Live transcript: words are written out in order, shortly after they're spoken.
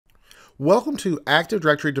Welcome to Active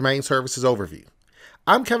Directory Domain Services Overview.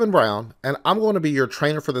 I'm Kevin Brown, and I'm going to be your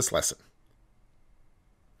trainer for this lesson.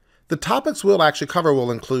 The topics we'll actually cover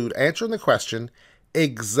will include answering the question,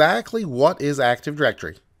 exactly what is Active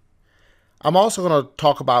Directory? I'm also going to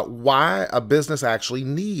talk about why a business actually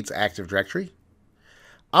needs Active Directory.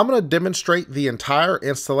 I'm going to demonstrate the entire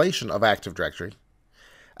installation of Active Directory.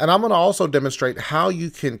 And I'm going to also demonstrate how you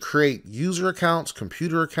can create user accounts,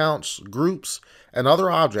 computer accounts, groups, and other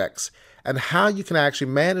objects, and how you can actually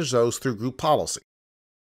manage those through group policy.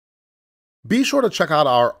 Be sure to check out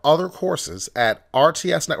our other courses at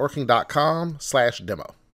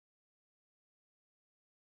rtsnetworking.com/demo.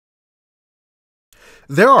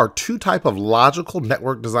 There are two types of logical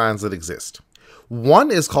network designs that exist. One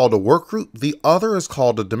is called a workgroup, the other is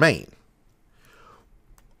called a domain.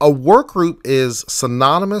 A workgroup is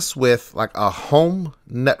synonymous with like a home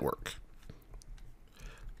network.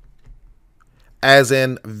 As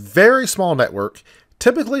in very small network,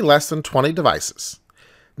 typically less than 20 devices.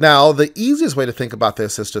 Now, the easiest way to think about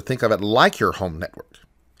this is to think of it like your home network.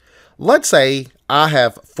 Let's say I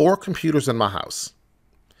have 4 computers in my house.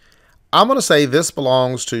 I'm going to say this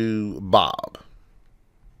belongs to Bob.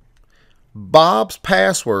 Bob's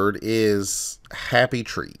password is Happy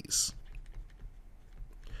Trees.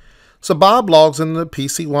 So Bob logs into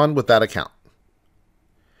PC1 with that account.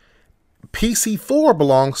 PC4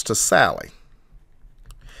 belongs to Sally.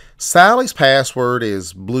 Sally's password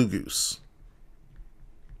is Blue Goose.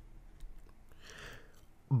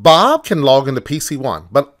 Bob can log into PC1,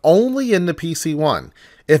 but only into PC1.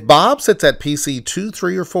 If Bob sits at PC 2,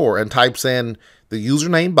 3, or 4 and types in the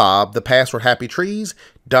username Bob, the password Happy Trees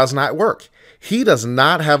does not work. He does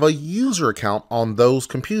not have a user account on those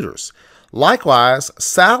computers. Likewise,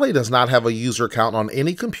 Sally does not have a user account on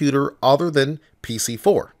any computer other than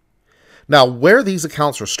PC4. Now, where these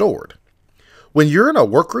accounts are stored, when you're in a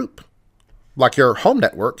workgroup, like your home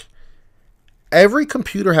network, every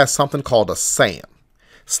computer has something called a SAM.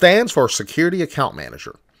 Stands for Security Account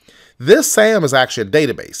Manager. This SAM is actually a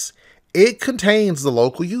database. It contains the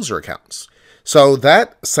local user accounts. So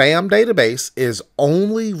that SAM database is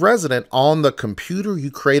only resident on the computer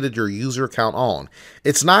you created your user account on.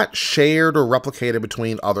 It's not shared or replicated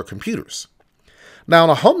between other computers. Now,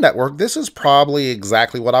 on a home network, this is probably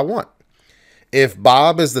exactly what I want. If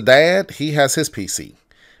Bob is the dad, he has his PC.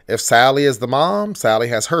 If Sally is the mom, Sally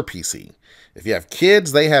has her PC. If you have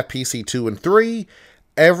kids, they have PC 2 and 3.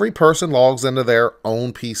 Every person logs into their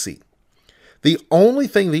own PC. The only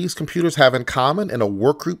thing these computers have in common in a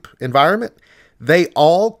workgroup environment, they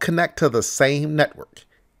all connect to the same network.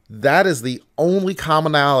 That is the only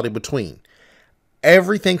commonality between.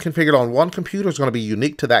 Everything configured on one computer is going to be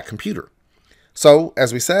unique to that computer. So,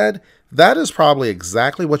 as we said, that is probably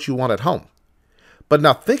exactly what you want at home. But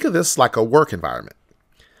now think of this like a work environment.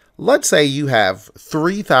 Let's say you have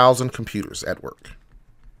 3,000 computers at work.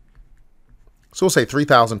 So we'll say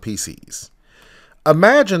 3,000 PCs.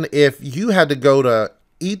 Imagine if you had to go to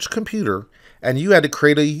each computer and you had to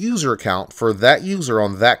create a user account for that user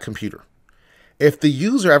on that computer. If the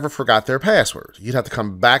user ever forgot their password, you'd have to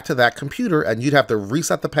come back to that computer and you'd have to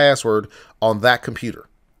reset the password on that computer.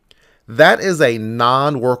 That is a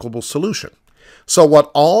non-workable solution. So what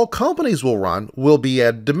all companies will run will be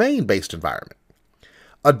a domain-based environment.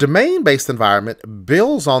 A domain-based environment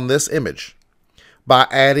builds on this image by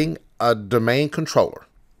adding a domain controller.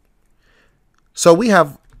 So we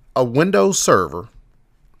have a Windows server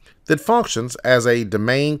that functions as a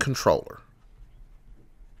domain controller.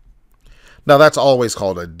 Now that's always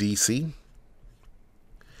called a DC.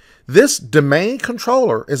 This domain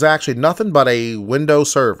controller is actually nothing but a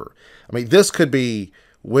Windows server. I mean, this could be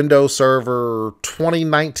Windows Server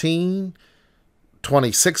 2019,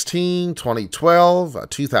 2016, 2012,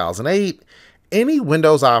 2008. Any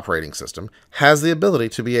Windows operating system has the ability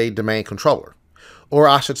to be a domain controller. Or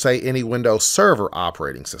I should say any Windows Server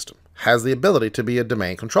operating system has the ability to be a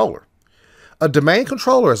domain controller. A domain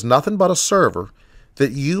controller is nothing but a server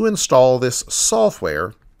that you install this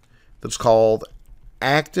software that's called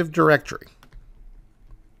Active Directory.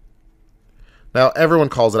 Now, everyone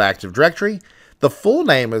calls it Active Directory. The full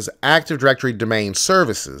name is Active Directory Domain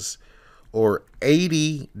Services, or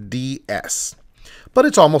ADDS. But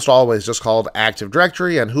it's almost always just called Active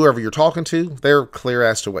Directory, and whoever you're talking to, they're clear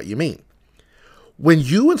as to what you mean. When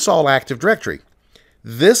you install Active Directory,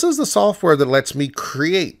 this is the software that lets me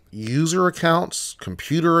create user accounts,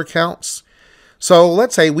 computer accounts. So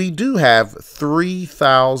let's say we do have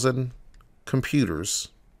 3,000 computers,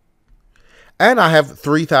 and I have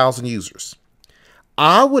 3,000 users.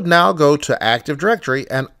 I would now go to Active Directory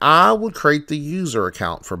and I would create the user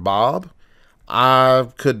account for Bob. I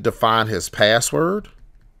could define his password.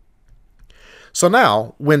 So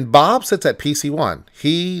now, when Bob sits at PC1,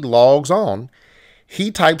 he logs on,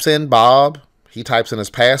 he types in Bob, he types in his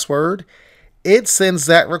password, it sends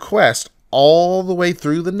that request all the way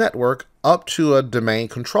through the network up to a domain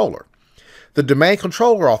controller. The domain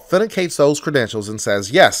controller authenticates those credentials and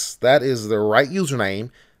says, yes, that is the right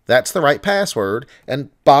username, that's the right password, and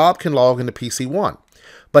Bob can log into PC1.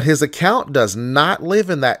 But his account does not live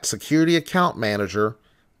in that security account manager,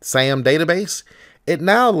 SAM database. It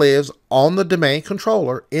now lives on the domain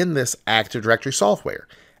controller in this Active Directory software,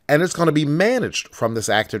 and it's going to be managed from this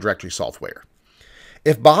Active Directory software.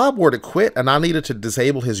 If Bob were to quit and I needed to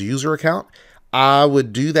disable his user account, I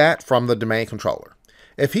would do that from the domain controller.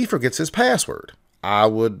 If he forgets his password, I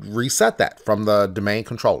would reset that from the domain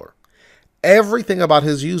controller. Everything about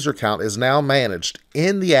his user account is now managed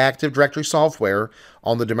in the Active Directory software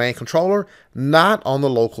on the domain controller, not on the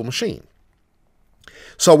local machine.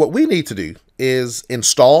 So what we need to do is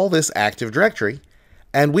install this Active Directory,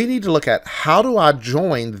 and we need to look at how do I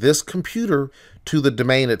join this computer to the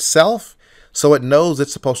domain itself so it knows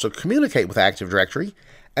it's supposed to communicate with Active Directory,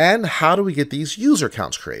 and how do we get these user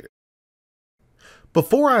accounts created.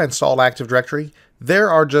 Before I install Active Directory, there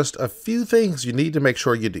are just a few things you need to make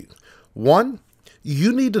sure you do. One,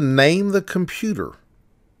 you need to name the computer.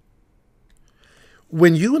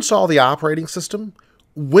 When you install the operating system,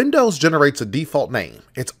 Windows generates a default name.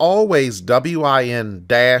 It's always WIN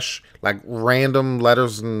dash, like random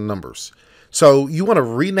letters and numbers. So you want to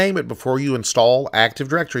rename it before you install Active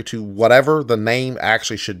Directory to whatever the name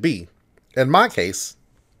actually should be. In my case,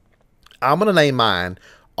 I'm going to name mine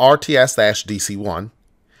RTS-DC1.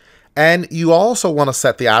 And you also want to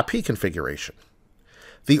set the IP configuration.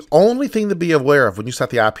 The only thing to be aware of when you set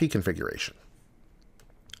the IP configuration,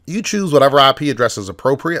 you choose whatever IP address is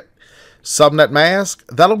appropriate. Subnet mask,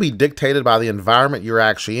 that'll be dictated by the environment you're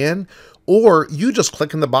actually in, or you just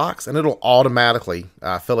click in the box and it'll automatically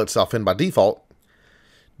fill itself in by default.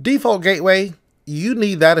 Default gateway, you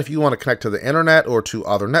need that if you want to connect to the internet or to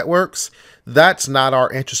other networks. That's not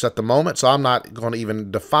our interest at the moment, so I'm not going to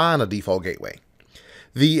even define a default gateway.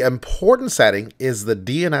 The important setting is the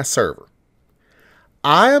DNS server.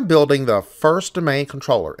 I am building the first domain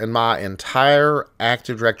controller in my entire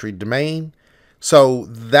Active Directory domain, so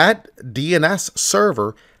that DNS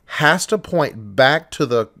server has to point back to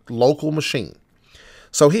the local machine.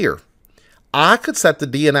 So here, I could set the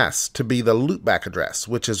DNS to be the loopback address,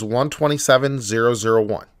 which is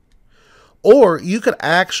 127.0.0.1. Or you could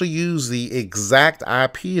actually use the exact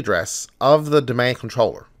IP address of the domain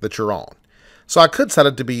controller that you're on. So I could set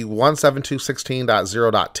it to be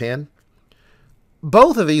 172.16.0.10.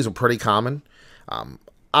 Both of these are pretty common.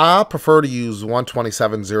 I prefer to use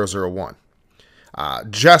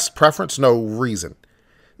 127.0.0.1. Just preference, no reason.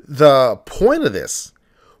 The point of this,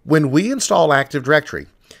 when we install Active Directory,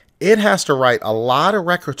 it has to write a lot of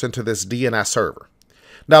records into this DNS server.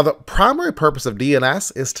 Now, the primary purpose of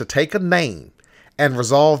DNS is to take a name and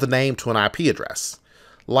resolve the name to an IP address.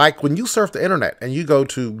 Like when you surf the internet and you go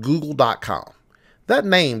to google.com, that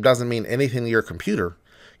name doesn't mean anything to your computer.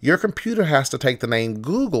 Your computer has to take the name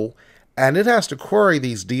Google and it has to query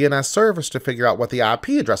these DNS servers to figure out what the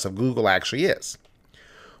IP address of Google actually is.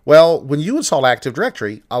 Well, when you install Active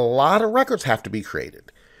Directory, a lot of records have to be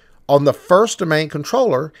created. On the first domain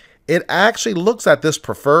controller, it actually looks at this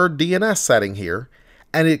preferred DNS setting here,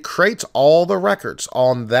 and it creates all the records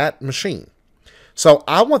on that machine. So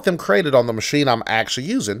I want them created on the machine I'm actually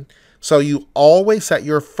using, so you always set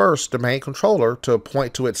your first domain controller to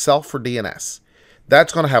point to itself for DNS.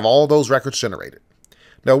 That's going to have all those records generated.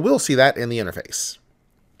 Now we'll see that in the interface.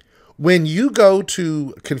 When you go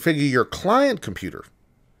to configure your client computer,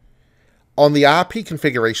 on the IP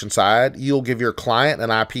configuration side, you'll give your client an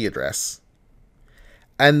IP address.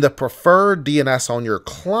 And the preferred DNS on your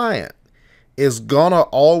client is going to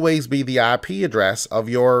always be the IP address of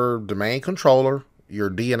your domain controller, your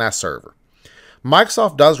DNS server.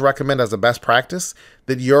 Microsoft does recommend as a best practice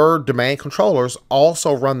that your domain controllers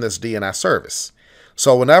also run this DNS service.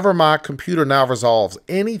 So whenever my computer now resolves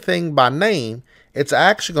anything by name, it's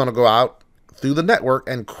actually going to go out through the network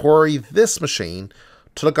and query this machine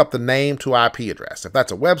to look up the name to IP address. If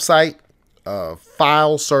that's a website, a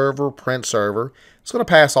file server, print server, it's going to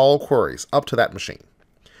pass all queries up to that machine.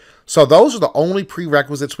 So those are the only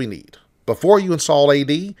prerequisites we need. Before you install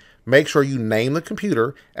AD, make sure you name the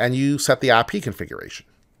computer and you set the IP configuration.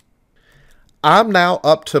 I'm now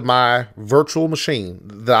up to my virtual machine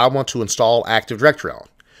that I want to install Active Directory on.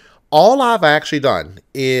 All I've actually done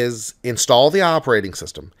is install the operating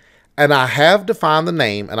system, and I have defined the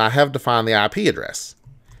name and I have defined the IP address.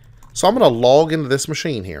 So I'm going to log into this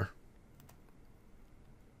machine here.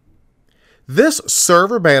 This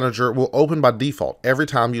server manager will open by default every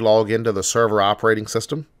time you log into the server operating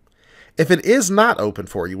system. If it is not open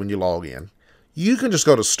for you when you log in, you can just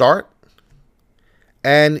go to Start,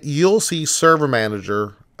 and you'll see Server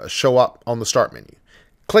Manager show up on the Start menu.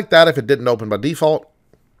 Click that if it didn't open by default.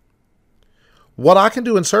 What I can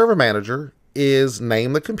do in Server Manager is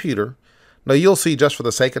name the computer. Now you'll see, just for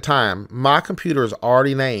the sake of time, my computer is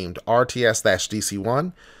already named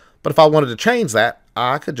RTS-DC1, but if I wanted to change that,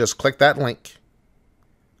 I could just click that link.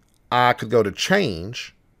 I could go to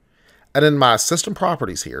Change, and in my System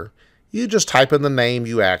Properties here, you just type in the name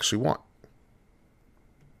you actually want.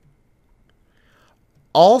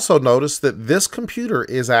 Also notice that this computer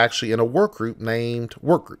is actually in a workgroup named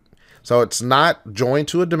Workgroup. So it's not joined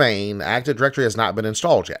to a domain. Active Directory has not been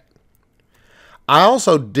installed yet. I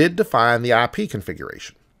also did define the IP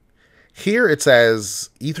configuration. Here it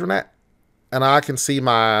says Ethernet, and I can see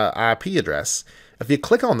my IP address. If you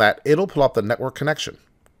click on that, it'll pull up the network connection.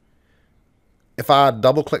 If I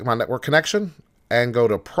double click my network connection and go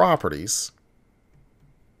to Properties,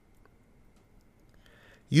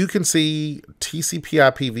 you can see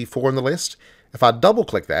TCP/IP v4 in the list. If I double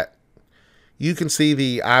click that, you can see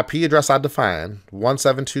the IP address I defined,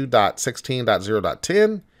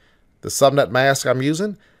 172.16.0.10, the subnet mask I'm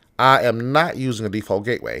using. I am not using a default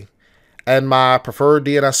gateway. And my preferred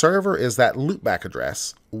DNS server is that loopback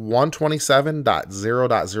address,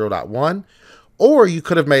 127.0.0.1, or you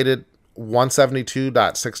could have made it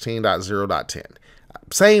 172.16.0.10.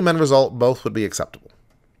 Same end result, both would be acceptable.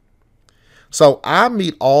 So I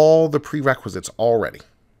meet all the prerequisites already.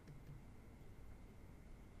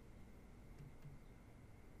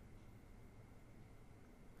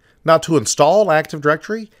 Now to install Active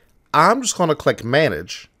Directory, I'm just going to click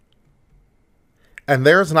Manage, and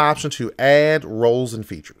there's an option to add roles and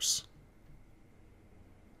features.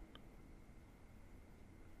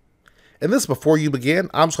 And this, before you begin,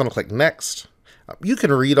 I'm just going to click Next. You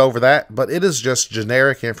can read over that, but it is just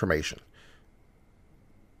generic information.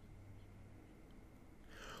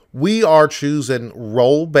 We are choosing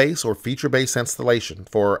role-based or feature-based installation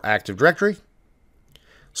for Active Directory.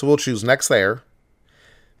 So we'll choose Next there.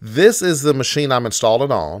 This is the machine I'm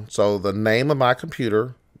installing on. So the name of my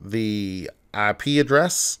computer, the IP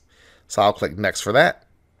address. So I'll click Next for that.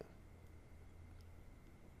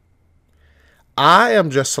 I am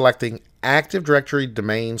just selecting Active Directory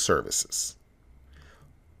Domain Services.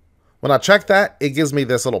 When I check that, it gives me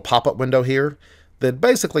this little pop-up window here that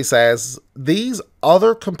basically says these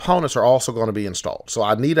other components are also going to be installed. So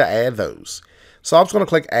I need to add those. So I'm just going to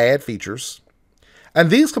click Add Features. And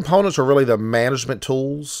these components are really the management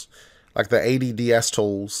tools, like the ADDS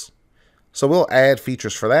tools. So we'll add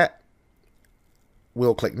features for that.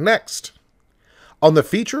 We'll click Next. On the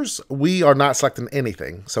features, we are not selecting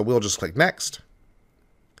anything, so we'll just click Next.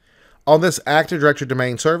 On this Active Directory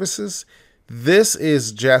Domain Services, this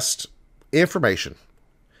is just information.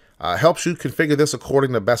 Helps you configure this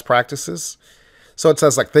according to best practices. So it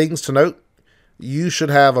says, like, things to note. You should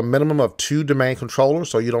have a minimum of 2 domain controllers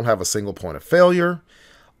so you don't have a single point of failure.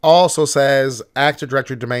 Also says Active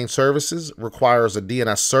Directory Domain Services requires a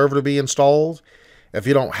DNS server to be installed. If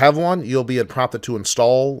you don't have one, you'll be prompted to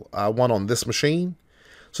install one on this machine.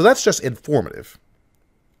 So that's just informative.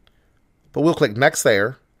 But we'll click Next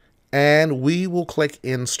there, and we will click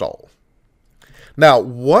Install. Now,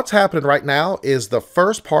 what's happening right now is the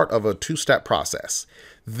first part of a 2-step process.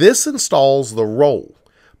 This installs the role,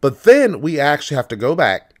 but then we actually have to go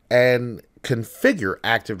back and configure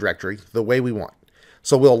Active Directory the way we want.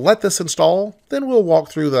 So we'll let this install, then we'll walk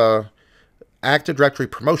through the Active Directory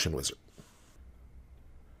promotion wizard.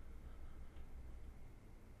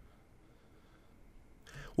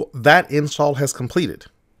 Well, that install has completed.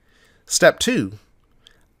 Step 2,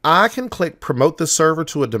 I can click Promote this server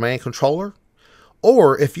to a domain controller.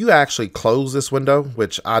 Or if you actually close this window,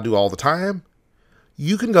 which I do all the time,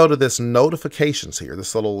 you can go to this notifications here,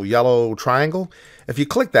 this little yellow triangle. If you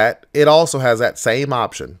click that, it also has that same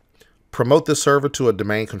option, promote this server to a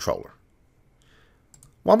domain controller.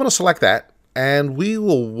 Well, I'm going to select that, and we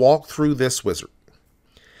will walk through this wizard.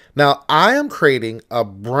 Now, I am creating a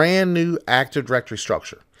brand new Active Directory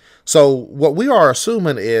structure. So what we are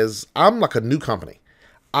assuming is I'm like a new company.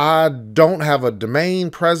 I don't have a domain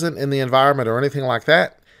present in the environment or anything like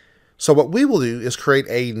that. So what we will do is create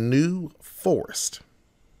a new forest.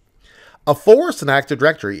 A forest in Active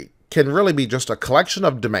Directory can really be just a collection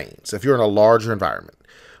of domains if you're in a larger environment.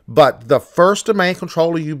 But the first domain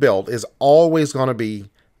controller you build is always going to be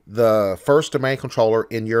the first domain controller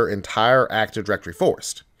in your entire Active Directory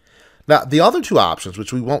forest. Now, the other 2 options,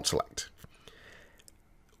 which we won't select.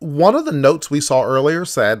 One of the notes we saw earlier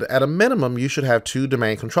said, at a minimum, you should have 2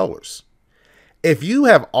 domain controllers. If you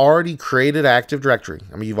have already created Active Directory,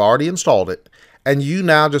 I mean, you've already installed it, and you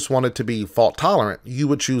now just want it to be fault tolerant, you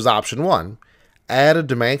would choose option 1, add a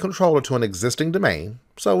domain controller to an existing domain.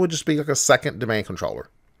 So it would just be like a second domain controller.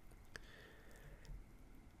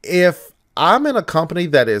 If I'm in a company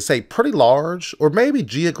that is, say, pretty large or maybe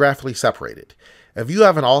geographically separated, if you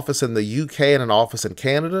have an office in the UK and an office in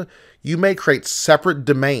Canada, you may create separate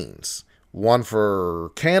domains. One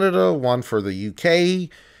for Canada, one for the UK.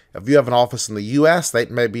 If you have an office in the US,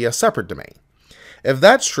 that may be a separate domain. If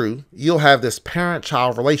that's true, you'll have this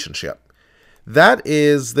parent-child relationship. That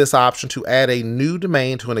is this option to add a new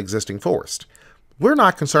domain to an existing forest. We're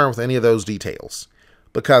not concerned with any of those details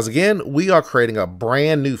because, again, we are creating a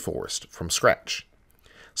brand new forest from scratch.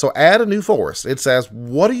 So add a new forest. It says,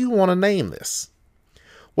 what do you want to name this?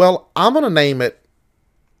 Well, I'm going to name it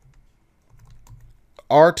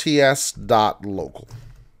rts.local.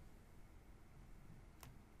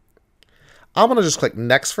 I'm going to just click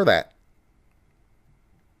next for that.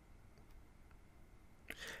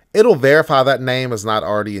 It'll verify that name is not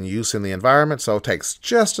already in use in the environment, so it takes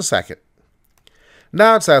just a second.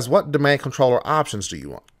 Now it says, what domain controller options do you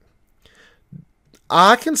want?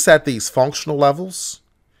 I can set these functional levels,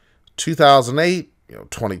 2008,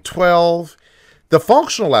 2012. The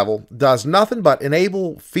functional level does nothing but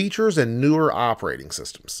enable features in newer operating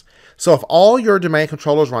systems. So if all your domain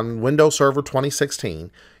controllers run Windows Server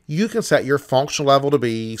 2016, you can set your functional level to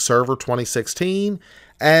be Server 2016,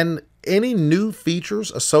 and any new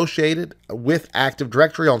features associated with Active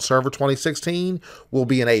Directory on Server 2016 will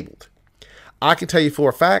be enabled. I can tell you for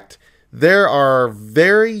a fact, there are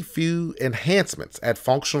very few enhancements at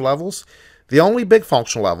functional levels. The only big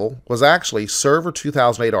functional level was actually Server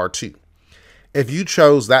 2008 R2. If you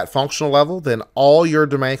chose that functional level, then all your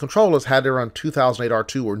domain controllers had to run 2008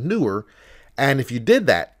 R2 or newer. And if you did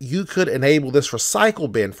that, you could enable this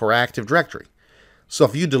recycle bin for Active Directory. So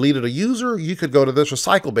if you deleted a user, you could go to this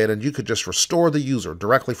recycle bin and you could just restore the user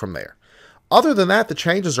directly from there. Other than that, the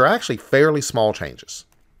changes are actually fairly small changes.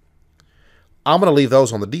 I'm going to leave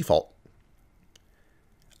those on the default.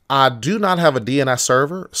 I do not have a DNS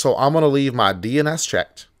server, so I'm going to leave my DNS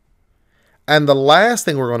checked. And the last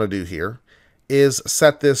thing we're going to do here is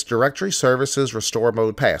set this directory services restore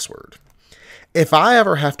mode password. If I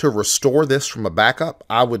ever have to restore this from a backup,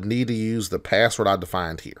 I would need to use the password I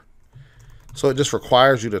defined here. So it just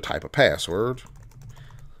requires you to type a password.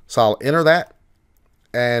 So I'll enter that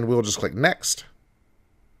and we'll just click next.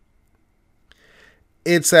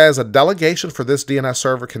 It says a delegation for this DNS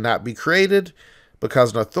server cannot be created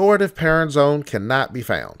because an authoritative parent zone cannot be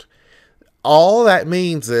found. All that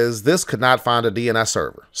means is this could not find a DNS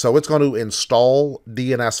server. So it's going to install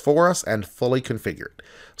DNS for us and fully configure it.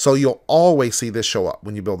 So you'll always see this show up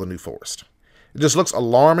when you build a new forest. It just looks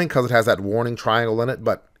alarming because it has that warning triangle in it,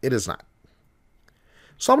 but it is not.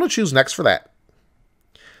 So I'm going to choose next for that.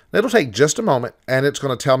 It'll take just a moment and it's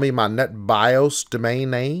going to tell me my NetBIOS domain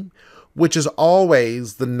name, which is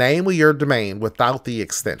always the name of your domain without the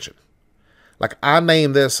extension. Like I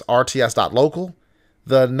named this rts.local.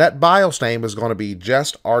 The NetBIOS name is going to be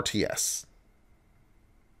just RTS.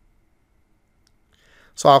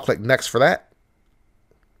 So I'll click next for that.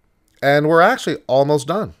 And we're actually almost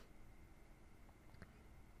done.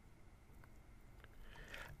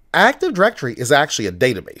 Active Directory is actually a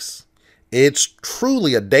database. It's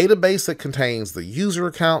truly a database that contains the user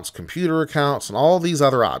accounts, computer accounts, and all these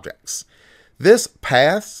other objects. This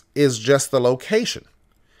path is just the location.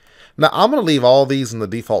 Now I'm going to leave all these in the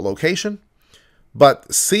default location.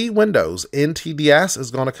 But C Windows NTDS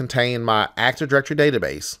is going to contain my Active Directory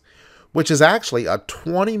database, which is actually a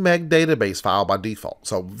 20 meg database file by default,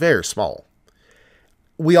 so very small.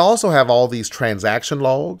 We also have all these transaction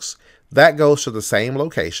logs. That goes to the same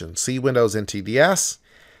location, C Windows NTDS,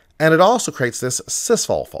 and it also creates this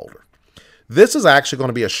sysvol folder. This is actually going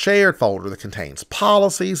to be a shared folder that contains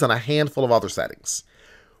policies and a handful of other settings.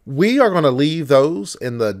 We are going to leave those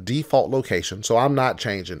in the default location, so I'm not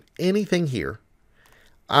changing anything here.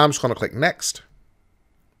 I'm just going to click next.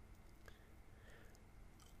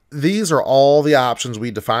 These are all the options we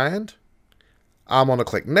defined. I'm going to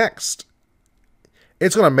click next.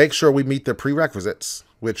 It's going to make sure we meet the prerequisites,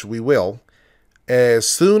 which we will. As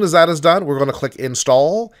soon as that is done, we're going to click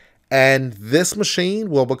install, and this machine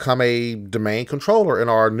will become a domain controller in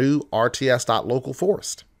our new rts.local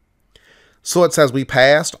forest. So it says we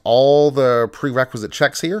passed all the prerequisite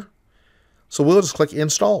checks here. So we'll just click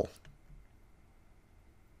install.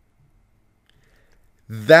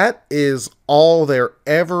 That is all there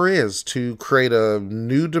ever is to create a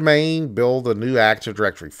new domain, build a new Active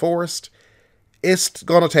Directory forest. It's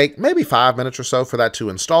going to take maybe 5 minutes or so for that to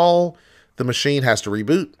install. The machine has to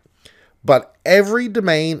reboot. But every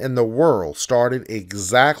domain in the world started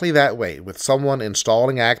exactly that way, with someone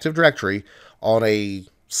installing Active Directory on a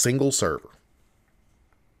single server.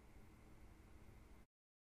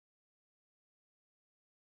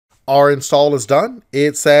 Our install is done.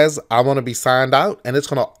 It says I want to be signed out, and it's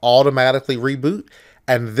going to automatically reboot.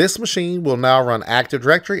 And this machine will now run Active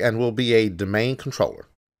Directory and will be a domain controller.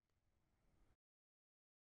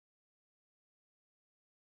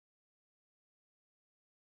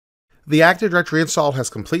 The Active Directory install has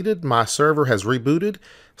completed. My server has rebooted.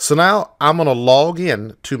 So now I'm going to log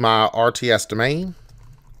in to my RTS domain.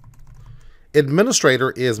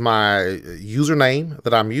 Administrator is my username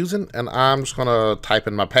that I'm using, and I'm just going to type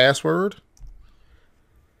in my password.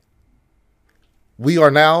 We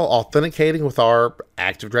are now authenticating with our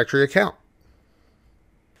Active Directory account.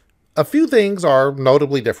 A few things are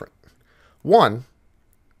notably different. One,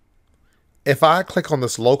 if I click on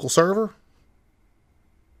this local server,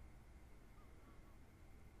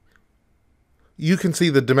 you can see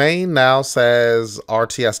the domain now says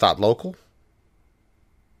rts.local.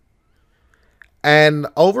 And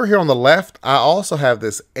over here on the left, I also have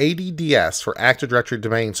this ADDS for Active Directory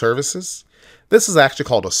Domain Services. This is actually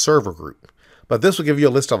called a server group, but this will give you a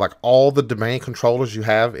list of like all the domain controllers you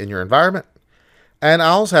have in your environment. And I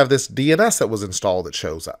also have this DNS that was installed that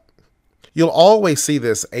shows up. You'll always see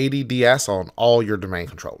this ADDS on all your domain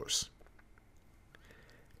controllers.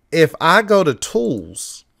 If I go to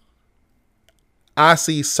Tools, I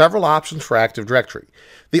see several options for Active Directory.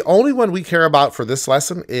 The only one we care about for this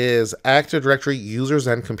lesson is Active Directory Users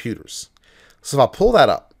and Computers. So if I pull that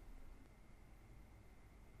up,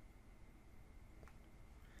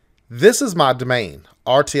 this is my domain,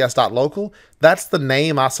 rts.local. That's the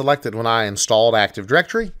name I selected when I installed Active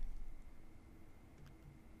Directory.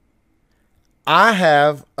 I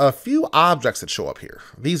have a few objects that show up here.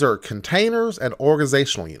 These are containers and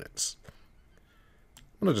organizational units.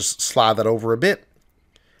 I'm going to just slide that over a bit.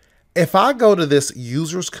 If I go to this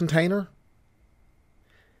users container,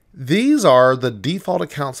 these are the default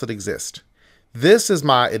accounts that exist. This is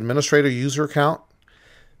my administrator user account.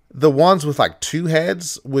 The ones with like 2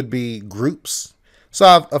 heads would be groups. So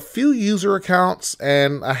I have a few user accounts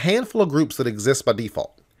and a handful of groups that exist by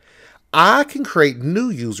default. I can create new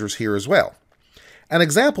users here as well. An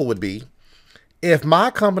example would be if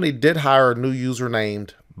my company did hire a new user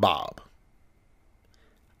named Bob.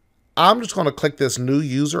 I'm just going to click this new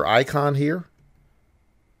user icon here.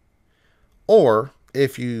 Or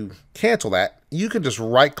if you cancel that, you can just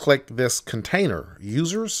right click this container,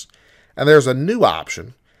 users, and there's a new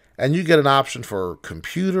option. And you get an option for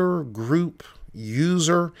computer, group,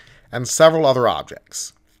 user, and several other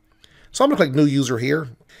objects. So I'm going to click new user here.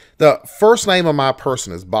 The first name of my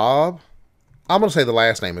person is Bob. I'm going to say the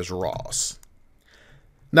last name is Ross.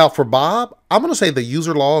 Now for Bob, I'm going to say the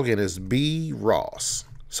user login is B Ross.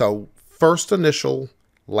 So first initial,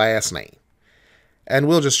 last name. And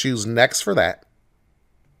we'll just choose next for that.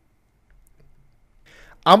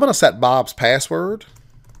 I'm going to set Bob's password.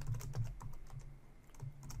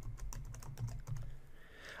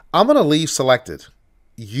 I'm going to leave selected.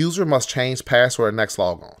 User must change password next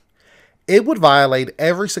logon. It would violate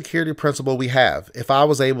every security principle we have if I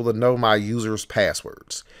was able to know my user's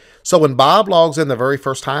passwords. So when Bob logs in the very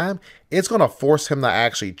first time, it's going to force him to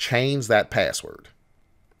actually change that password.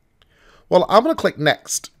 Well, I'm going to click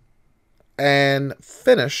next and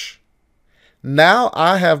finish. Now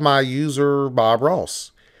I have my user Bob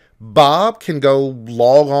Ross. Bob can go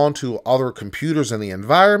log on to other computers in the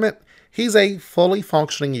environment. He's a fully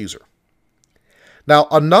functioning user. Now,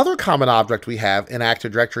 another common object we have in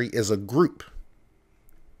Active Directory is a group.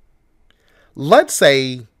 Let's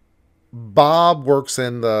say Bob works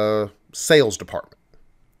in the sales department.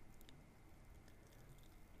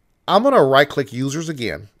 I'm going to right-click users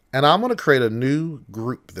again, and I'm going to create a new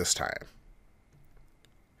group this time.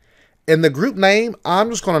 In the group name,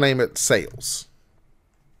 I'm just going to name it sales.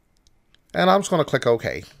 And I'm just going to click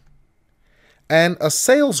OK. And a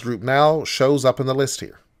sales group now shows up in the list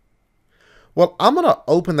here. Well, I'm going to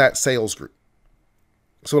open that sales group.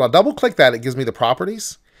 So when I double click that, it gives me the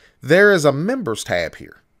properties. There is a members tab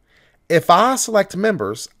here. If I select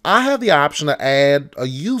members, I have the option to add a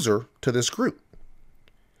user to this group.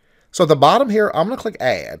 So at the bottom here, I'm going to click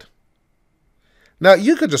add. Now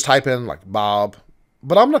you could just type in like Bob,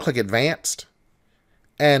 but I'm going to click advanced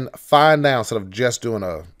and find now instead of just doing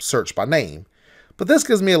a search by name. But this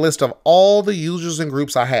gives me a list of all the users and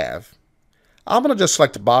groups I have. I'm going to just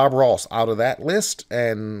select Bob Ross out of that list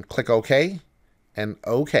and click OK and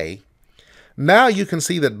OK. Now you can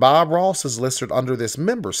see that Bob Ross is listed under this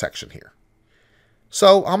member section here.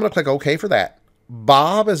 So I'm going to click OK for that.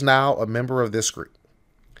 Bob is now a member of this group.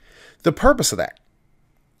 The purpose of that,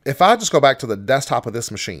 if I just go back to the desktop of this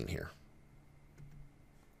machine here,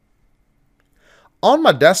 on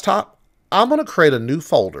my desktop, I'm going to create a new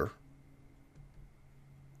folder,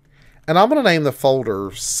 and I'm going to name the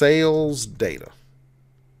folder Sales Data.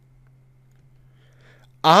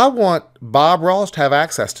 I want Bob Ross to have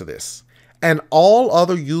access to this, and all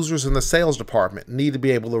other users in the sales department need to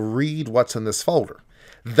be able to read what's in this folder.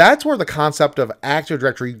 That's where the concept of Active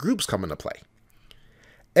Directory groups come into play.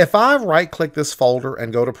 If I right-click this folder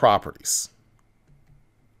and go to Properties,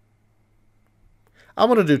 I'm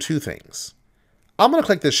going to do two things. I'm going to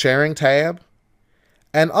click the Sharing tab,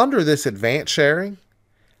 and under this Advanced Sharing,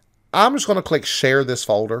 I'm just going to click Share this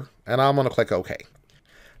folder, and I'm going to click OK.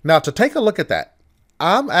 Now, to take a look at that,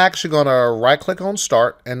 I'm actually going to right-click on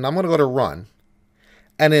Start, and I'm going to go to Run.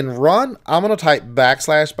 And in Run, I'm going to type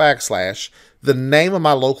 // the name of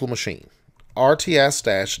my local machine,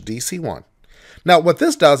 RTS-DC1. Now, what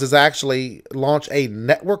this does is actually launch a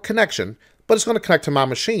network connection, but it's going to connect to my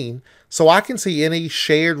machine so I can see any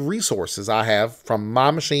shared resources I have from my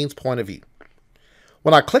machine's point of view.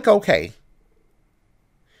 When I click OK,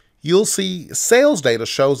 you'll see Sales Data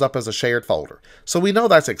shows up as a shared folder. So we know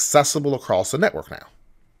that's accessible across the network now.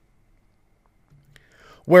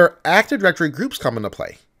 Where Active Directory groups come into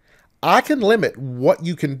play, I can limit what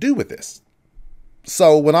you can do with this.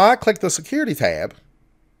 So when I click the Security tab,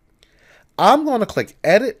 I'm going to click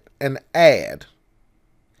Edit and Add.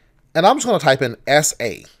 And I'm just going to type in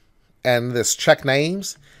SA. And this check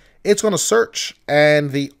names, it's going to search.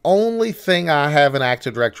 And the only thing I have in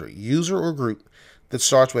Active Directory, user or group, that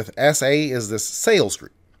starts with SA is this sales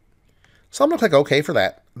group. So I'm going to click OK for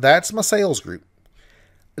that. That's my sales group.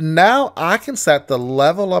 Now I can set the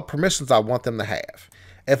level of permissions I want them to have.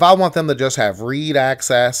 If I want them to just have read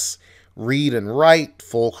access, read and write,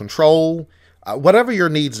 full control, whatever your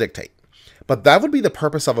needs dictate. But that would be the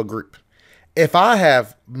purpose of a group. If I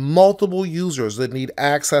have multiple users that need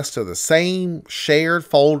access to the same shared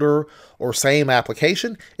folder or same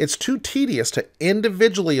application, it's too tedious to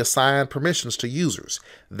individually assign permissions to users.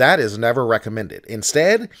 That is never recommended.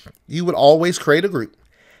 Instead, you would always create a group,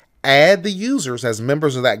 add the users as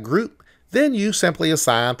members of that group, then you simply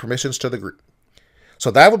assign permissions to the group.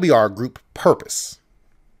 So that would be our group purpose.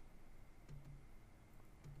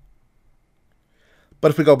 But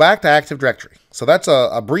if we go back to Active Directory, so that's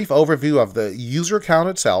a brief overview of the user account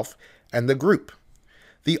itself and the group.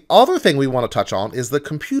 The other thing we want to touch on is the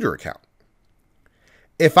computer account.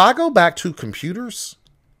 If I go back to computers,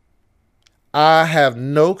 I have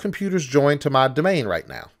no computers joined to my domain right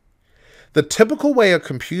now. The typical way a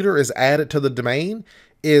computer is added to the domain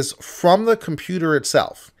is from the computer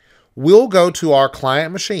itself. We'll go to our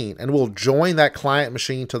client machine and we'll join that client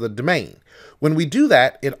machine to the domain. When we do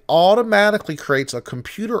that, it automatically creates a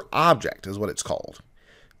computer object, is what it's called.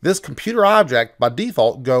 This computer object, by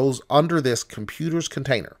default, goes under this computers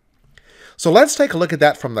container. So let's take a look at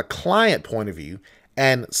that from the client point of view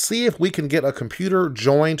and see if we can get a computer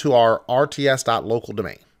joined to our rts.local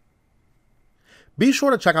domain. Be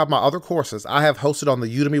sure to check out my other courses I have hosted on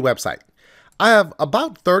the Udemy website. I have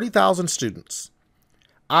about 30,000 students.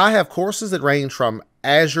 I have courses that range from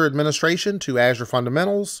Azure Administration to Azure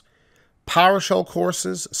Fundamentals, PowerShell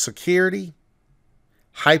courses, security,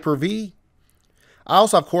 Hyper-V. I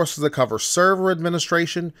also have courses that cover server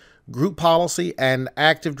administration, group policy, and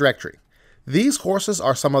Active Directory. These courses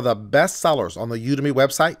are some of the best sellers on the Udemy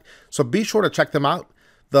website, so be sure to check them out.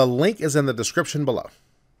 The link is in the description below.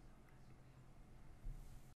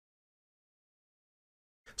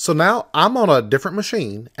 So now I'm on a different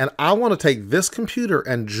machine, and I want to take this computer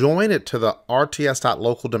and join it to the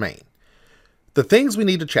rts.local domain. The things we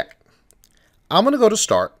need to check. I'm going to go to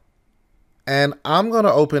Start, and I'm going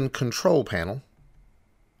to open Control Panel.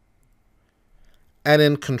 And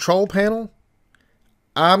in Control Panel,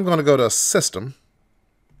 I'm going to go to System.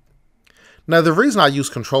 Now, the reason I use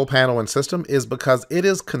Control Panel and System is because it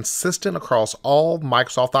is consistent across all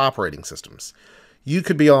Microsoft operating systems. You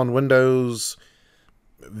could be on Windows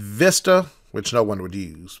Vista, which no one would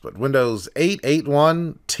use, but Windows 8,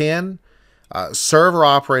 8.1, 10, server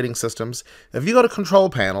operating systems. If you go to Control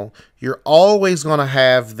Panel, you're always going to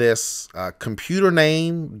have this computer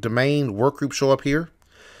name, domain, workgroup show up here.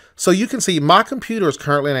 So you can see my computer is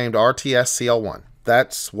currently named RTSCL1.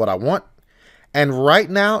 That's what I want. And right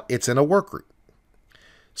now it's in a workgroup.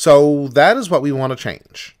 So that is what we want to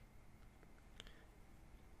change.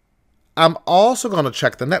 I'm also going to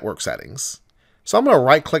check the network settings. So I'm going to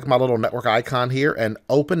right click my little network icon here and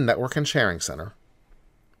open Network and Sharing Center.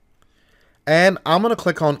 And I'm going to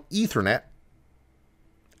click on Ethernet.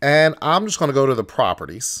 And I'm just going to go to the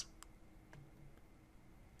properties.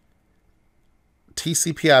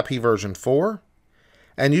 TCP/IP version 4,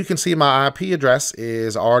 and you can see my IP address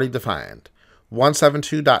is already defined,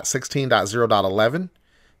 172.16.0.11.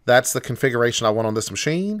 That's the configuration I want on this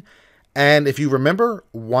machine. And if you remember,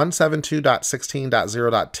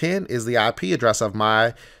 172.16.0.10 is the IP address of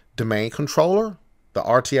my domain controller, the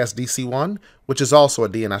RTS DC1, which is also a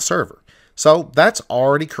DNS server. So that's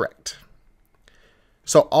already correct.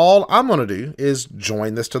 So all I'm going to do is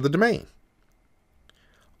join this to the domain.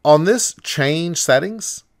 On this change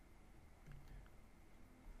settings,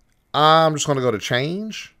 I'm just going to go to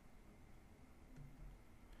change.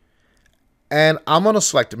 And I'm going to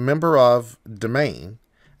select member of domain.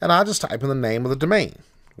 And I just type in the name of the domain,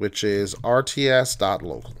 which is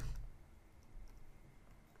rts.local.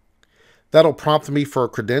 That'll prompt me for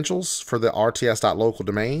credentials for the rts.local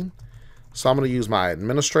domain. So I'm going to use my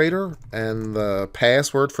administrator and the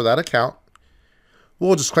password for that account.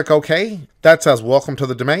 We'll just click OK. That says welcome to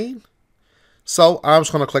the domain. So I'm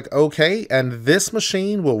just going to click OK, and this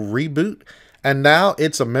machine will reboot, and now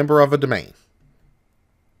it's a member of a domain.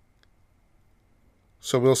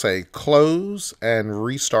 So we'll say close and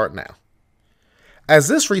restart now. As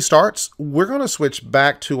this restarts, we're going to switch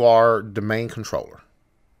back to our domain controller.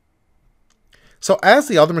 So as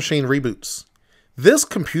the other machine reboots, this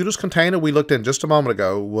computers container we looked in just a moment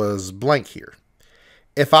ago was blank here.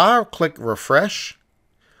 If I click refresh,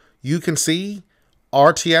 you can see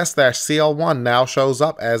RTS-CL1 now shows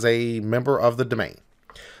up as a member of the domain.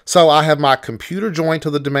 So I have my computer joined to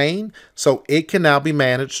the domain, so it can now be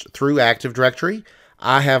managed through Active Directory.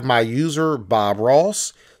 I have my user, Bob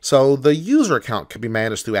Ross, so the user account can be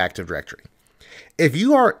managed through Active Directory. If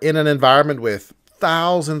you are in an environment with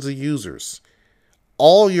thousands of users,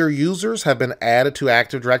 all your users have been added to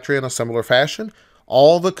Active Directory in a similar fashion.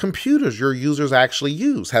 All the computers your users actually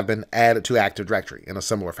use have been added to Active Directory in a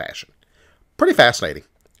similar fashion. Pretty fascinating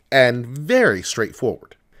and very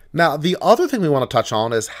straightforward. Now, the other thing we want to touch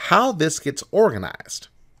on is how this gets organized.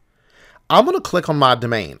 I'm going to click on my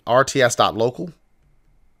domain, rts.local.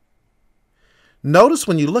 Notice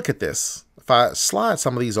when you look at this, if I slide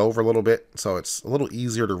some of these over a little bit so it's a little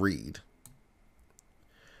easier to read.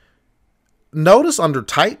 Notice under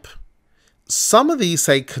type, some of these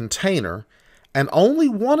say container, and only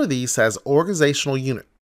one of these says organizational unit.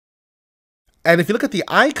 And if you look at the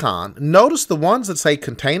icon, notice the ones that say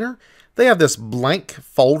container, they have this blank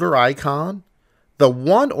folder icon. The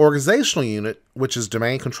one organizational unit, which is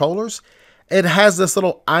domain controllers, it has this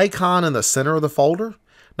little icon in the center of the folder.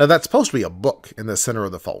 Now that's supposed to be a book in the center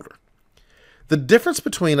of the folder. The difference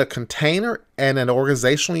between a container and an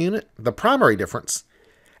organizational unit, the primary difference,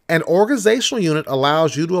 an organizational unit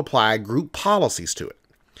allows you to apply group policies to it.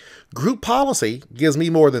 Group policy gives me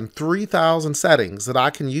more than 3,000 settings that I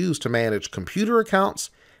can use to manage computer accounts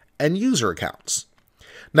and user accounts.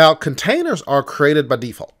 Now, containers are created by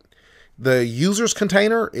default. The user's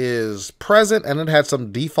container is present and it has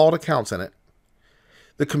some default accounts in it.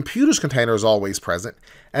 The computer's container is always present,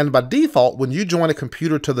 and by default, when you join a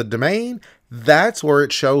computer to the domain, that's where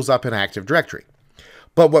it shows up in Active Directory.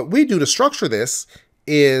 But what we do to structure this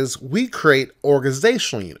is we create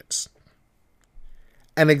organizational units.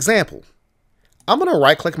 An example, I'm going to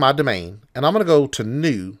right-click my domain, and I'm going to go to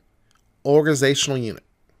New Organizational Unit.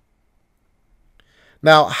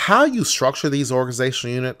 Now, how you structure these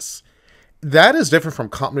organizational units, that is different from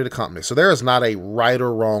company to company. So there is not a right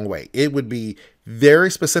or wrong way. It would be very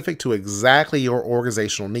specific to exactly your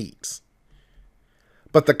organizational needs.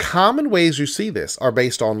 But the common ways you see this are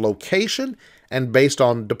based on location and based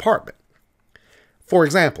on department. For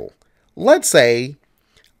example, let's say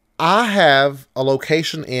I have a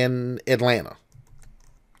location in Atlanta.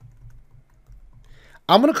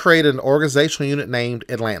 I'm going to create an organizational unit named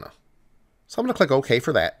Atlanta. So I'm going to click OK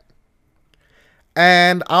for that.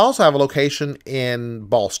 And I also have a location in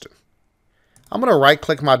Boston. I'm going to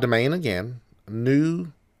right-click my domain again,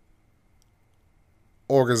 New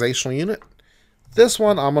Organizational Unit. This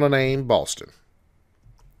one I'm going to name Boston.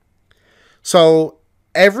 So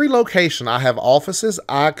every location I have offices,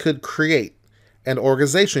 I could create an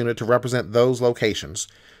organizational unit to represent those locations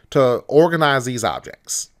to organize these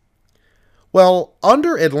objects. Well,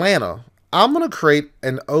 under Atlanta, I'm going to create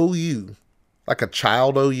an OU, like a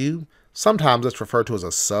child OU. Sometimes it's referred to as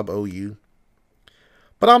a sub-OU.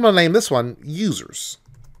 But I'm going to name this one Users.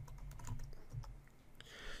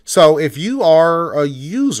 So if you are a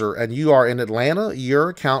user and you are in Atlanta, your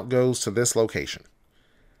account goes to this location.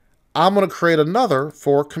 I'm going to create another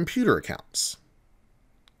for computer accounts.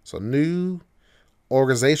 So New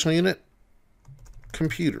Organizational Unit,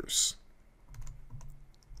 Computers.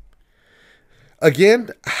 Again,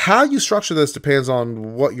 how you structure this depends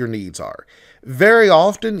on what your needs are. Very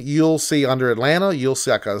often you'll see under Atlanta, you'll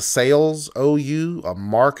see like a sales OU, a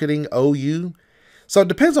marketing OU. So it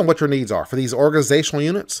depends on what your needs are for these organizational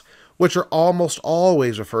units, which are almost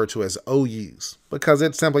always referred to as OUs because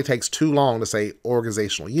it simply takes too long to say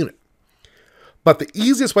organizational unit. But the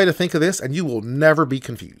easiest way to think of this, and you will never be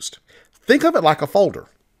confused, think of it like a folder.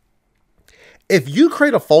 If you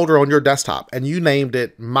create a folder on your desktop and you named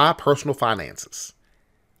it My Personal Finances,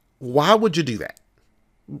 why would you do that?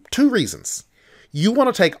 Two reasons. You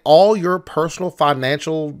want to take all your personal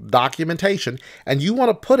financial documentation and you want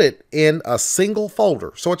to put it in a single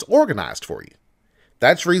folder so it's organized for you.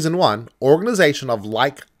 That's reason one, organization of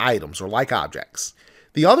like items or like objects.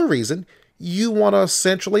 The other reason, you want to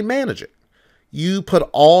centrally manage it. You put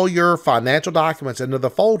all your financial documents into the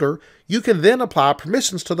folder. You can then apply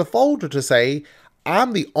permissions to the folder to say,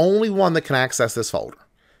 I'm the only one that can access this folder.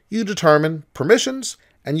 You determine permissions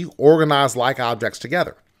and you organize like objects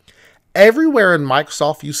together. Everywhere in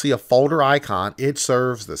Microsoft you see a folder icon, it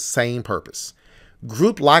serves the same purpose.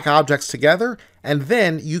 Group like objects together, and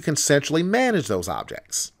then you can centrally manage those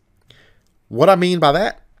objects. What I mean by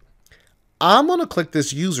that, I'm going to click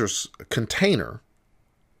this user's container,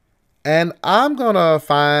 and I'm going to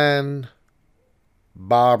find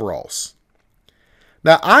Bob Ross.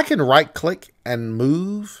 Now, I can right-click and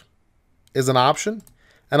move is an option,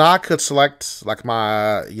 and I could select like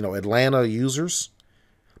my Atlanta users.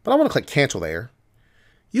 But I'm going to click cancel there.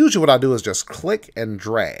 Usually what I do is just click and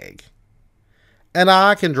drag. And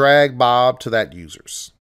I can drag Bob to that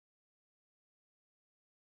users.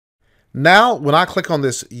 Now, when I click on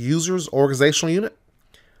this users organizational unit,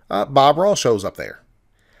 Bob Ross shows up there.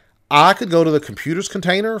 I could go to the computers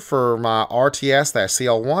container for my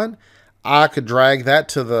RTS-CL1. I could drag that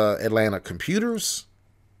to the Atlanta computers.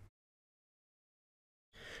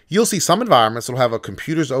 You'll see some environments that will have a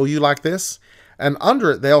computers OU like this. And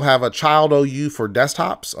under it, they'll have a child OU for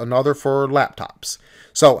desktops, another for laptops.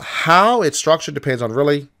 So how it's structured depends on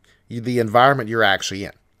really the environment you're actually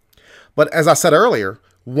in. But as I said earlier,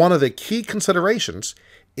 one of the key considerations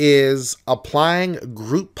is applying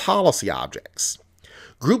group policy objects.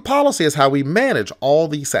 Group policy is how we manage all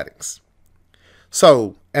these settings.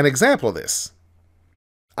 So an example of this,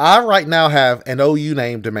 I right now have an OU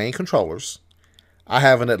named Domain Controllers. I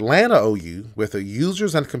have an Atlanta OU with a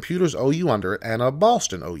users and computers OU under it and a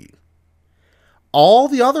Boston OU. All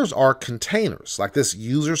the others are containers, like this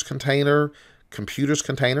users container, computers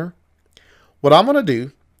container. What I'm going to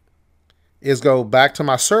do is go back to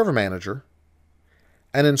my server manager.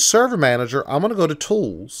 And in server manager, I'm going to go to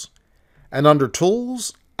tools. And under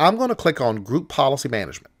tools, I'm going to click on group policy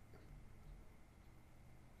management.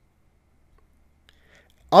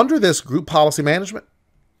 Under this group policy management,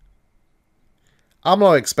 I'm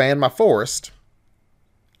going to expand my forest.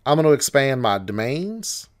 I'm going to expand my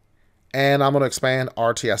domains. And I'm going to expand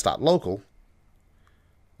rts.local.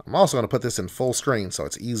 I'm also going to put this in full screen so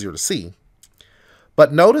it's easier to see.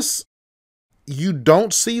 But notice you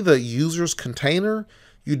don't see the users container.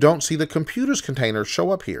 You don't see the computers container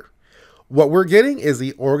show up here. What we're getting is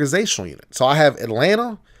the organizational unit. So I have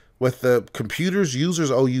Atlanta with the computers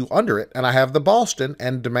users OU under it. And I have the Boston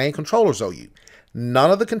and domain controllers OU.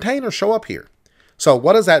 None of the containers show up here. So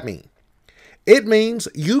what does that mean? It means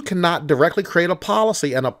you cannot directly create a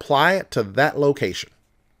policy and apply it to that location.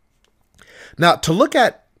 Now, to look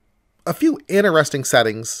at a few interesting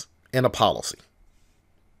settings in a policy,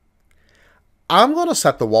 I'm going to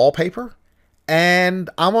set the wallpaper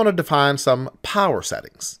and I'm going to define some power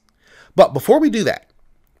settings. But before we do that,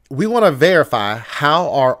 we want to verify how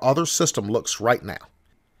our other system looks right now.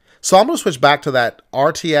 So I'm going to switch back to that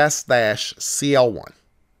RTS-CL1.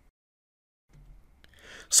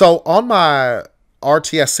 So on my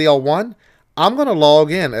RTS-CL1, I'm going to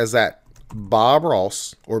log in as that Bob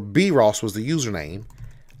Ross, or B Ross was the username,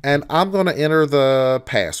 and I'm going to enter the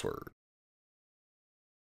password.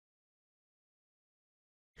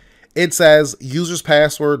 It says user's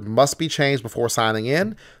password must be changed before signing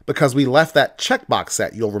in because we left that checkbox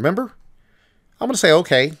set, you'll remember. I'm going to say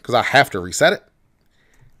okay because I have to reset it.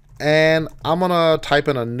 And I'm going to type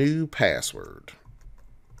in a new password.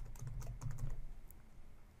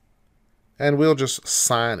 And we'll just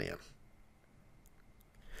sign in.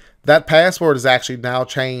 That password is actually now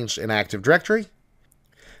changed in Active Directory.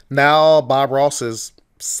 Now Bob Ross is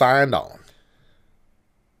signed on.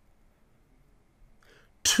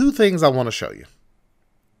 Two things I want to show you.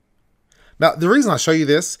 Now, the reason I show you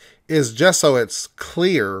this is just so it's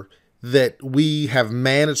clear that we have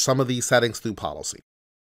managed some of these settings through policy.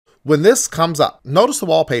 When this comes up, notice the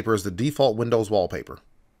wallpaper is the default Windows wallpaper.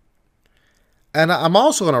 And I'm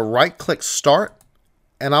also going to right-click Start,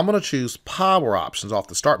 and I'm going to choose Power Options off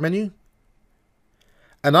the Start menu.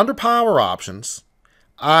 And under power options,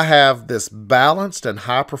 I have this balanced and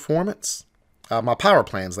high performance, my power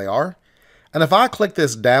plans they are. And if I click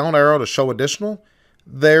this down arrow to show additional,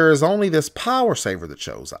 there is only this power saver that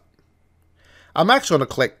shows up. I'm actually going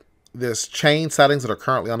to click this chain settings that are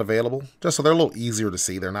currently unavailable, just so they're a little easier to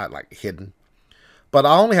see. They're not like hidden. But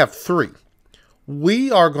I only have 3.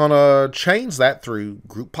 We are going to change that through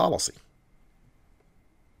group policy.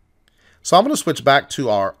 So I'm going to switch back to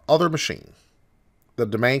our other machine, the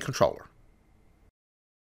domain controller.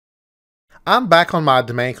 I'm back on my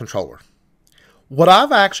domain controller. What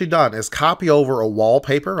I've actually done is copy over a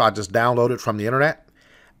wallpaper. I just downloaded from the internet.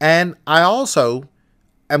 And I also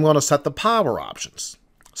am going to set the power options.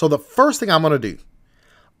 So the first thing I'm going to do,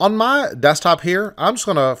 on my desktop here, I'm just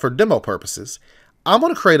going to, for demo purposes, I'm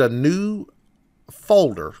going to create a new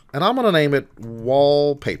folder, and I'm going to name it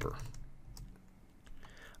Wallpaper.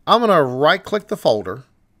 I'm going to right-click the folder.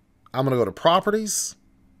 I'm going to go to Properties.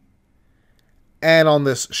 And on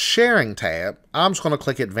this Sharing tab, I'm just going to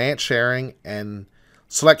click Advanced Sharing and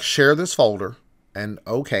select Share this folder and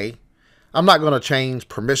OK. I'm not going to change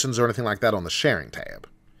permissions or anything like that on the Sharing tab.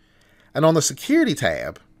 And on the Security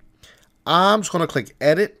tab, I'm just going to click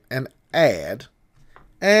Edit and Add.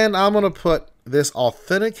 And I'm going to put this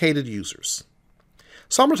Authenticated Users.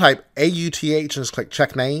 So I'm going to type AUTH and just click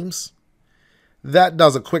Check Names. That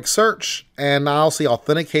does a quick search, and I'll see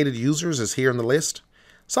Authenticated Users is here in the list.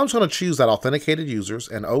 So I'm just going to choose that Authenticated Users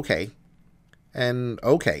and OK. And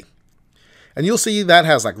OK. And you'll see that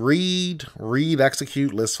has like read,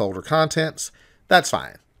 execute, list folder contents. That's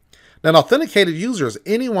fine. Now, an authenticated user is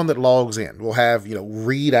anyone that logs in will have,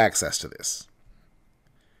 read access to this.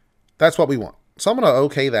 That's what we want. So I'm going to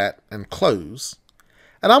OK that and close.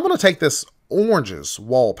 And I'm going to take this oranges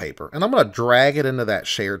wallpaper and I'm going to drag it into that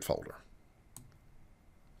shared folder.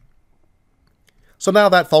 So now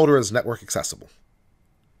that folder is network accessible.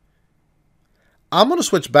 I'm going to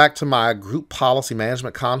switch back to my group policy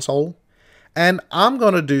management console, and I'm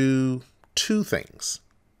going to do 2 things.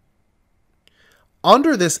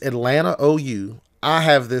 Under this Atlanta OU, I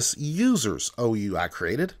have this users OU I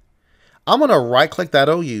created. I'm going to right-click that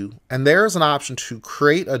OU, and there's an option to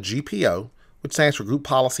create a GPO, which stands for Group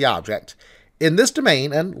Policy Object, in this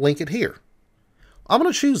domain and link it here. I'm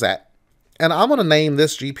going to choose that, and I'm going to name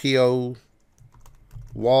this GPO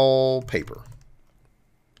Wallpaper.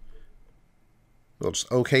 We'll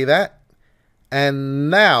just OK that.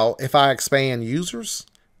 And now, if I expand users,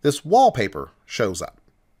 this wallpaper shows up.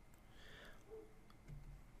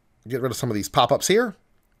 Get rid of some of these pop-ups here.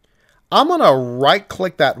 I'm going to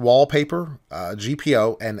right-click that wallpaper,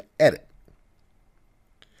 GPO, and edit.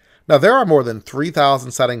 Now, there are more than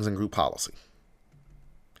 3,000 settings in group policy.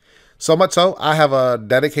 So much so, I have a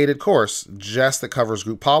dedicated course just that covers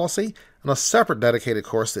group policy and a separate dedicated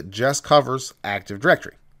course that just covers Active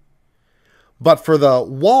Directory. But for the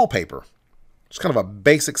wallpaper, it's kind of a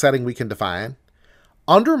basic setting we can define.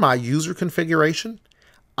 Under my user configuration,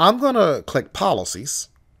 I'm going to click Policies,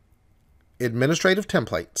 Administrative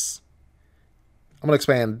Templates. I'm going to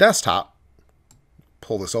expand Desktop,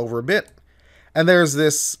 pull this over a bit, and there's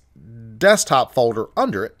this Desktop folder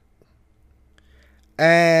under it.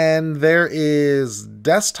 And there is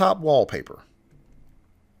Desktop Wallpaper.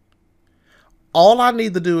 All I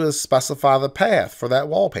need to do is specify the path for that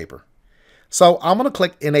wallpaper. So I'm going to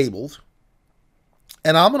click Enabled,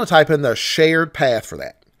 and I'm going to type in the shared path for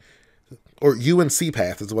that, or UNC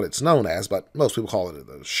path is what it's known as, but most people call it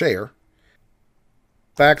a share.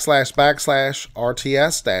 /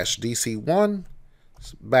 RTS-DC1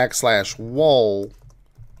 /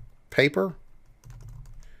 wallpaper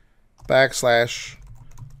 /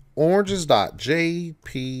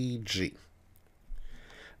 oranges.jpg.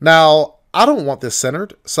 Now, I don't want this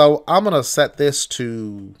centered, so I'm going to set this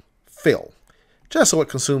to fill, just so it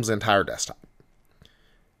consumes the entire desktop.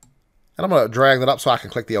 And I'm going to drag that up so I can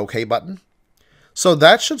click the OK button. So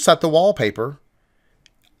that should set the wallpaper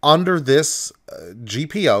under this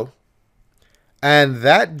GPO, and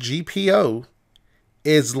that GPO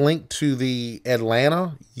is linked to the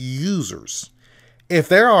Atlanta users. If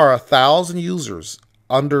there are 1,000 users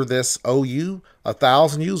under this OU,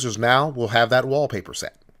 1,000 users now will have that wallpaper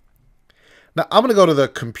set. Now I'm going to go to the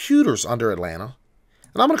computers under Atlanta,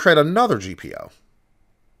 and I'm going to create another GPO.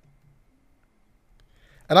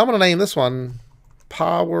 And I'm going to name this one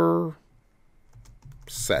Power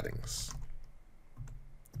Settings.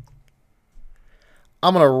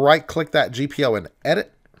 I'm going to right-click that GPO and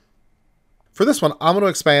edit. For this one, I'm going to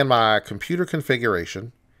expand my computer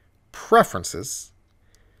configuration, preferences,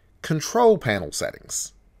 control panel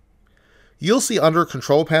settings. You'll see under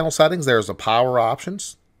control panel settings, there's a power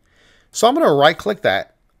options. So I'm going to right-click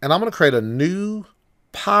that, and I'm going to create a new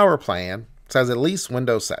power plan says at least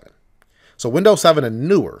Windows 7. So Windows 7 and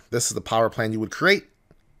newer, this is the power plan you would create.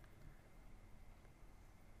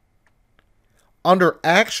 Under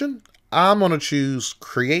Action, I'm going to choose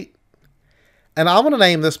Create, and I'm going to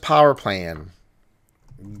name this power plan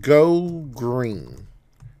Go Green!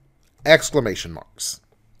 Exclamation marks.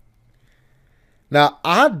 Now,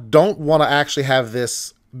 I don't want to actually have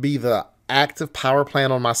this be the active power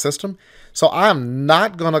plan on my system, so I'm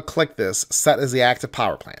not going to click this Set as the active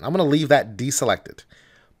power plan. I'm going to leave that deselected.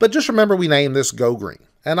 But just remember we named this Go Green,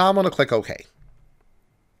 and I'm going to click OK.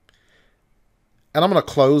 And I'm going to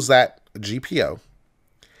close that GPO.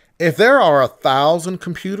 If there are 1,000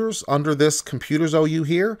 computers under this Computers OU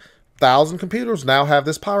here, 1,000 computers now have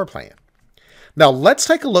this power plan. Now let's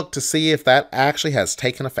take a look to see if that actually has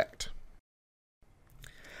taken effect.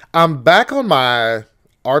 I'm back on my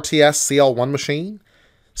RTS CL1 machine,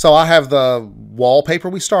 so I have the wallpaper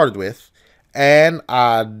we started with, and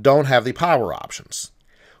I don't have the power options.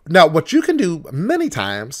 Now, what you can do many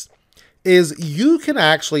times is you can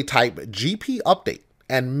actually type GP update,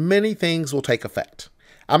 and many things will take effect.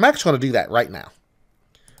 I'm actually going to do that right now.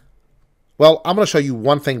 Well, I'm going to show you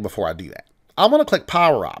one thing before I do that. I'm going to click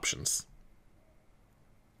Power Options.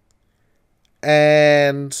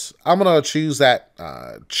 And I'm going to choose that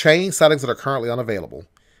change settings that are currently unavailable,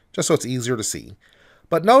 just so it's easier to see.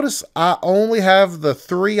 But notice I only have the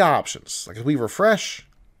 3 options. Like if we refresh,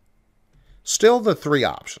 still the 3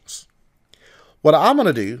 options. What I'm going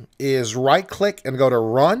to do is right click and go to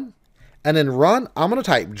Run. And in Run, I'm going to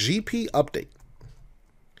type GP Update.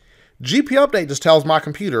 GP Update just tells my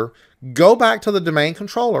computer, go back to the domain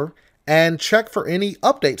controller and check for any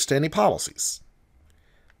updates to any policies.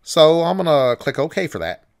 So I'm going to click OK for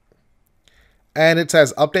that. And it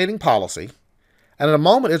says Updating Policy. And in a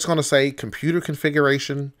moment, it's going to say Computer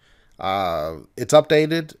Configuration. It's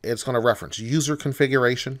updated. It's going to reference User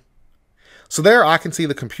Configuration. So there I can see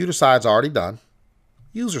the computer side's already done.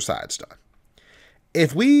 User side's done.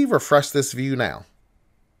 If we refresh this view now,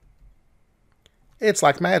 it's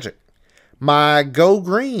like magic. My Go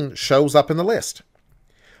Green shows up in the list.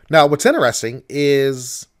 Now, what's interesting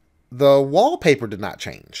is the wallpaper did not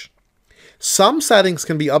change. Some settings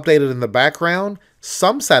can be updated in the background.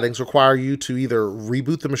 Some settings require you to either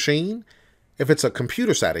reboot the machine, if it's a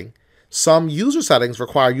computer setting. Some user settings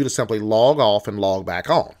require you to simply log off and log back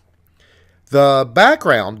on. The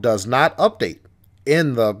background does not update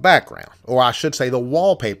in the background, or I should say the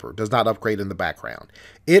wallpaper does not upgrade in the background.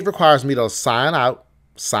 It requires me to sign out,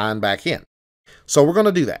 sign back in. So we're going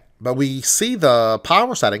to do that. But we see the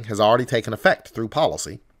power setting has already taken effect through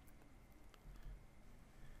policy.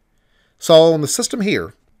 So on the system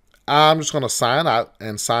here, I'm just going to sign out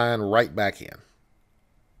and sign right back in.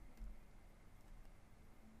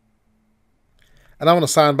 And I'm going to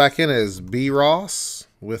sign back in as B. Ross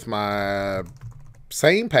with my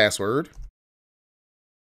same password.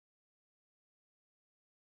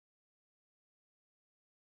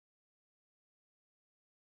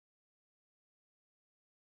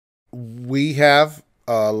 We have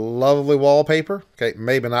a lovely wallpaper. Okay,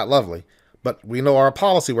 maybe not lovely, but we know our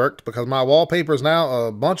policy worked because my wallpaper is now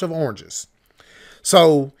a bunch of oranges.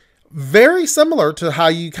 So very similar to how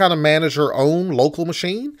you kind of manage your own local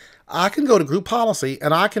machine, I can go to Group Policy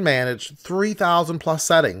and I can manage 3,000 plus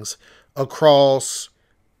settings across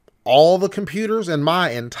all the computers in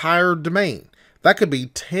my entire domain. That could be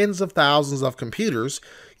tens of thousands of computers.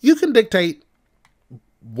 You can dictate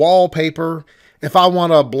wallpaper. If I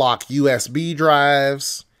want to block USB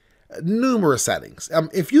drives, numerous settings.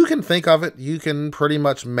 If you can think of it, you can pretty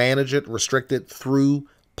much manage it, restrict it through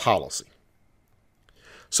policy.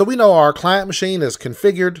 So we know our client machine is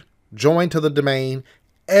configured, joined to the domain,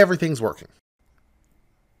 everything's working.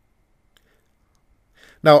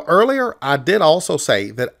 Now earlier, I did also say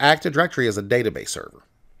that Active Directory is a database server.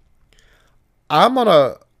 On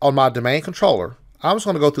my domain controller, I'm just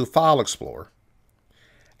going to go through File Explorer.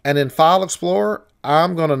 And in File Explorer,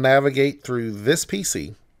 I'm going to navigate through this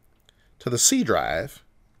PC to the C drive,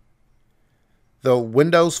 the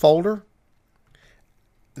Windows folder.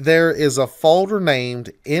 There is a folder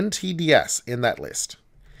named NTDS in that list.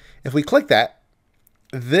 If we click that,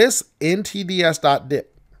 this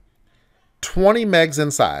ntds.dip, 20 megs in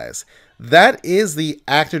size, that is the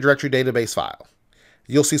Active Directory database file.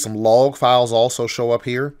 You'll see some log files also show up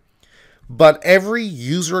here. But every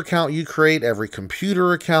user account you create, every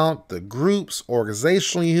computer account, the groups,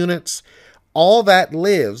 organizational units, all that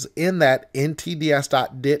lives in that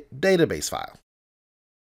ntds.dit database file.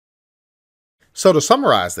 So to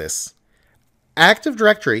summarize this, Active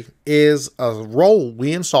Directory is a role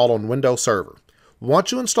we install on Windows Server.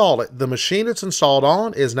 Once you install it, the machine it's installed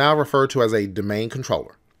on is now referred to as a domain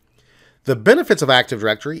controller. The benefits of Active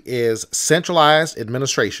Directory is centralized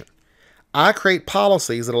administration. I create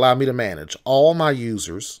policies that allow me to manage all my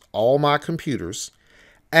users, all my computers,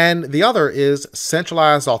 and the other is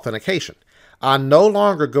centralized authentication. I no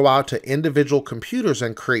longer go out to individual computers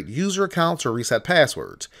and create user accounts or reset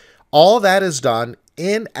passwords. All that is done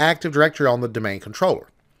in Active Directory on the domain controller.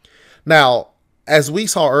 Now, as we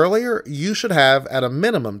saw earlier, you should have at a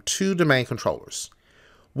minimum 2 domain controllers.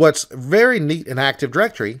 What's very neat in Active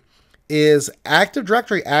Directory is Active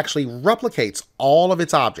Directory actually replicates all of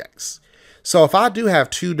its objects. So if I do have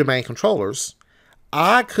 2 domain controllers,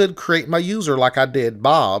 I could create my user like I did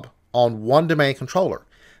Bob on one domain controller.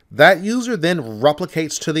 That user then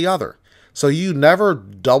replicates to the other, so you never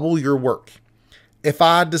double your work. If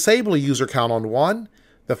I disable a user count on one,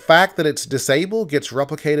 the fact that it's disabled gets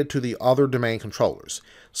replicated to the other domain controllers.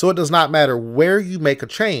 So it does not matter where you make a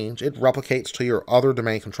change, it replicates to your other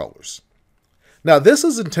domain controllers. Now this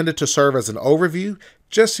is intended to serve as an overview,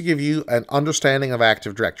 just to give you an understanding of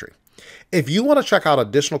Active Directory. If you want to check out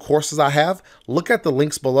additional courses I have, look at the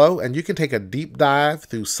links below and you can take a deep dive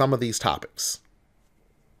through some of these topics.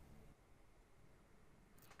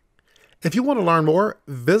 If you want to learn more,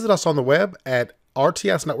 visit us on the web at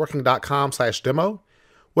rtsnetworking.com/demo,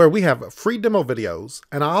 where we have free demo videos,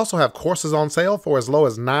 and I also have courses on sale for as low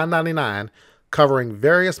as $9.99 covering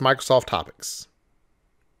various Microsoft topics.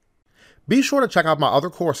 Be sure to check out my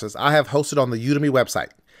other courses I have hosted on the Udemy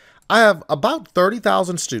website. I have about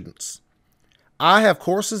 30,000 students. I have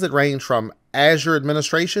courses that range from Azure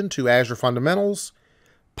Administration to Azure Fundamentals,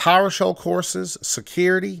 PowerShell courses,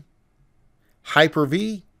 security,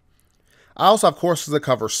 Hyper-V. I also have courses that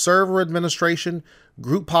cover server administration,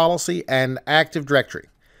 group policy, and Active Directory.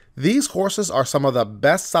 These courses are some of the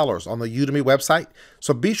best sellers on the Udemy website,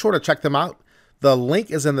 so be sure to check them out. The link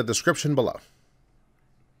is in the description below.